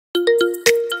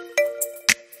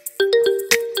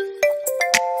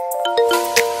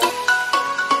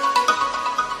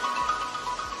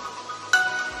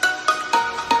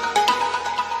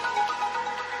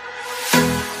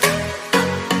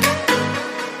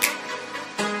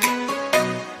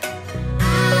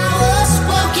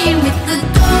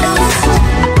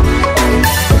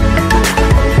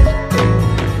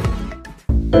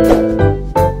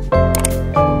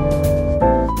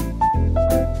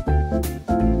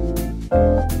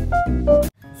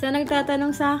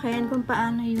nagtatanong sa akin kung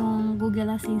paano yung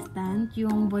Google Assistant,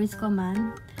 yung voice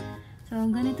command. So,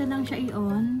 ganito lang siya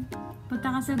i-on.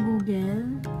 Punta ka sa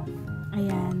Google.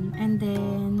 Ayan. And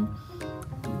then,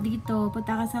 dito,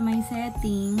 punta ka sa my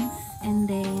settings. And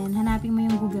then, hanapin mo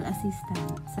yung Google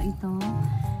Assistant. So, ito.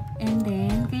 And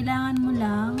then, kailangan mo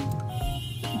lang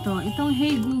itong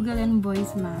Hey Google and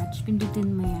Voice Match.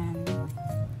 Pindutin mo yan.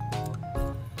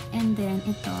 And then,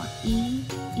 ito,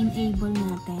 i-enable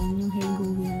natin yung Hey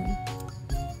Google.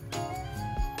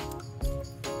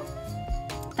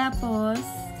 Tapos,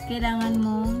 kailangan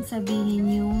mong sabihin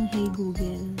yung Hey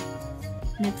Google.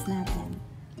 Next natin.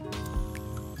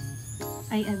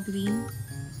 I agree.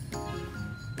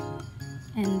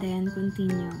 And then,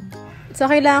 continue. So,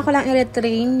 kailangan ko lang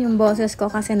i-retrain yung boses ko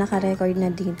kasi naka-record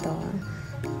na dito.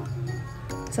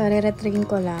 So, i-retrain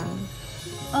ko lang.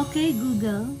 Okay,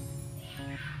 Google.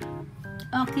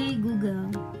 Okay, Google.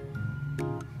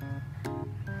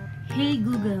 Hey,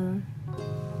 Google.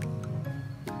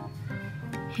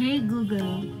 Hey,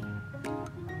 Google.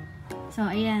 So,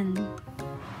 ayan.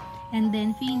 And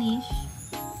then, finish.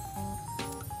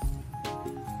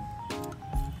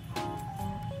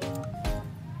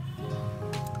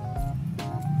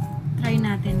 Try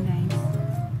natin, guys.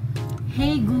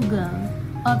 Hey, Google.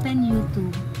 Open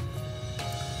YouTube.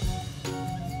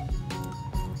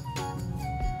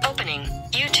 Opening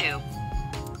YouTube.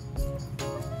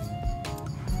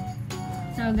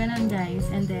 So, ganun, guys.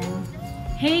 And then,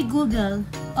 hey, Google.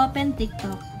 Open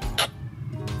TikTok.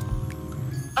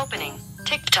 Opening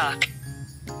TikTok.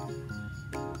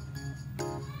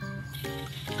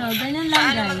 So, ganyan lang,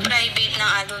 Paano guys. mag-private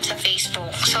ng album sa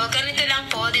Facebook? So, ganito lang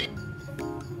po.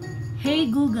 Hey,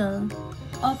 Google.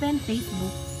 Open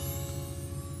Facebook.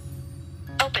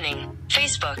 Opening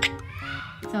Facebook.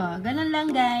 So, ganun lang,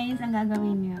 guys, ang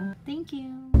gagawin nyo. Thank you.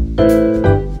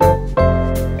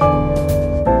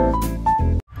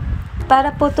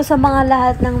 Para po to sa mga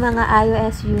lahat ng mga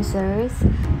iOS users,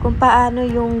 kung paano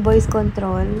yung voice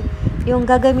control, yung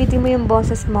gagamitin mo yung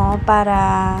boses mo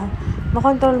para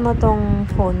makontrol mo tong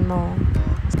phone mo.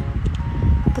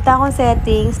 Punta akong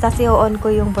settings, tapos i-on ko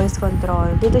yung voice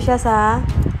control. Dito siya sa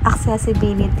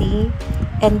accessibility.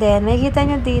 And then, makikita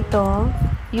nyo dito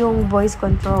yung voice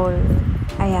control.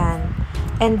 Ayan.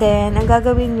 And then, ang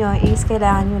gagawin nyo is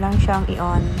kailangan nyo lang siyang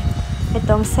i-on.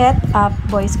 Itong set up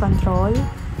voice control.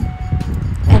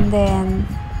 And then,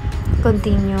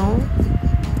 continue.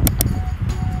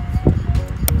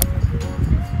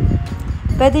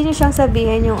 Pwede nyo siyang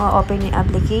sabihin yung open yung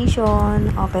application,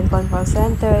 open control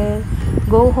center,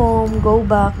 go home, go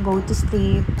back, go to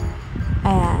sleep.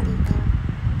 Ayan.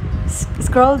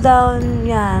 Scroll down,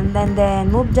 yan. And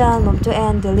then, move down, move to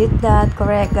end, delete that,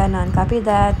 correct, ganon, copy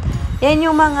that. Yan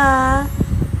yung mga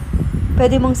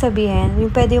pwede mong sabihin. Yung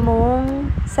pwede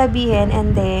mong sabihin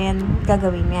and then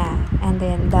gagawin niya. And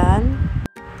then, done.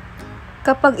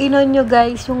 Kapag inon nyo,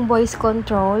 guys, yung voice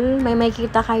control, may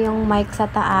makikita kayong mic sa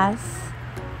taas.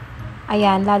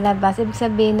 Ayan, lalabas. Ibig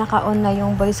sabihin, naka-on na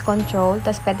yung voice control.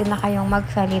 Tapos, pwede na kayong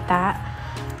magsalita.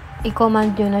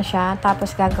 I-command nyo na siya.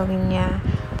 Tapos, gagawin niya.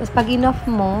 Tapos, pag in-off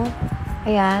mo,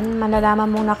 ayan,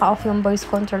 malalaman mong naka-off yung voice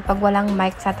control pag walang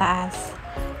mic sa taas.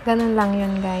 Ganun lang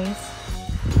yun, guys.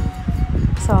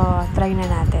 So, try na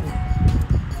natin.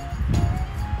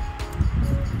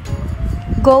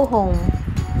 Go home.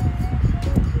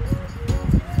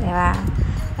 Diba?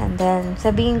 And then,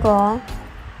 sabihin ko,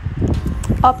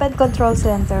 open control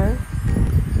center,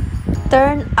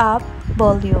 turn up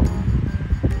volume.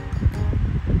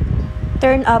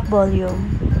 Turn up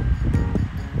volume.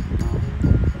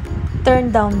 Turn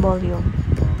down volume.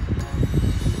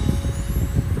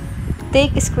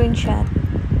 Take a screenshot.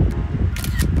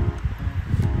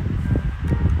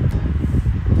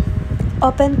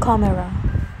 Open camera.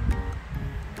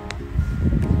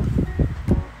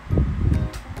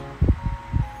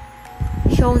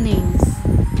 Show names.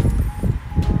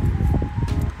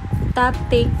 Tap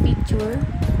take picture.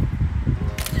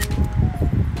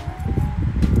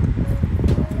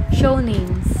 Show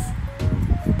names.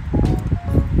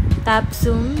 Tap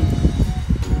zoom.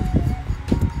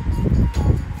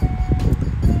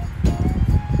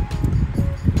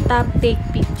 Tap take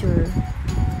picture.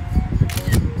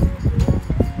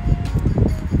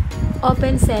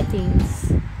 Open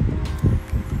settings.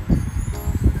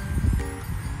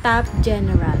 Tap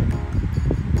general.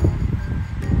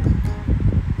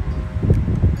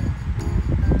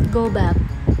 Go back.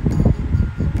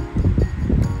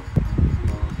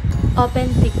 Open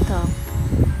TikTok.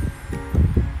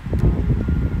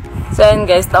 So yun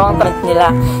guys, tawang tanong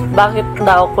nila, bakit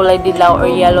daw kulay dilaw or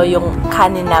yellow yung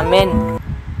kanin namin?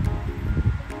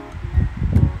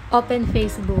 Open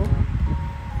Facebook.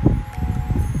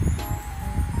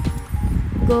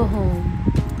 Go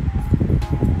home.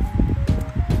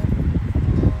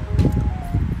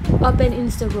 Open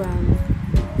Instagram.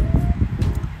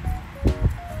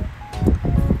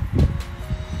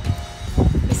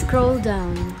 Scroll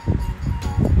down.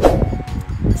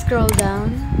 Scroll down.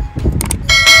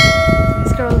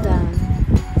 Scroll down.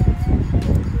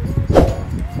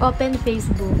 Open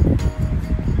Facebook.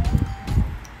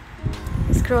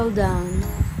 Scroll down.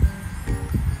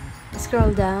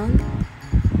 Scroll down.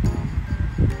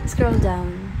 Scroll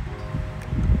down.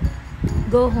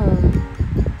 Go home.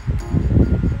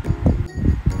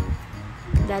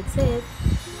 That's it.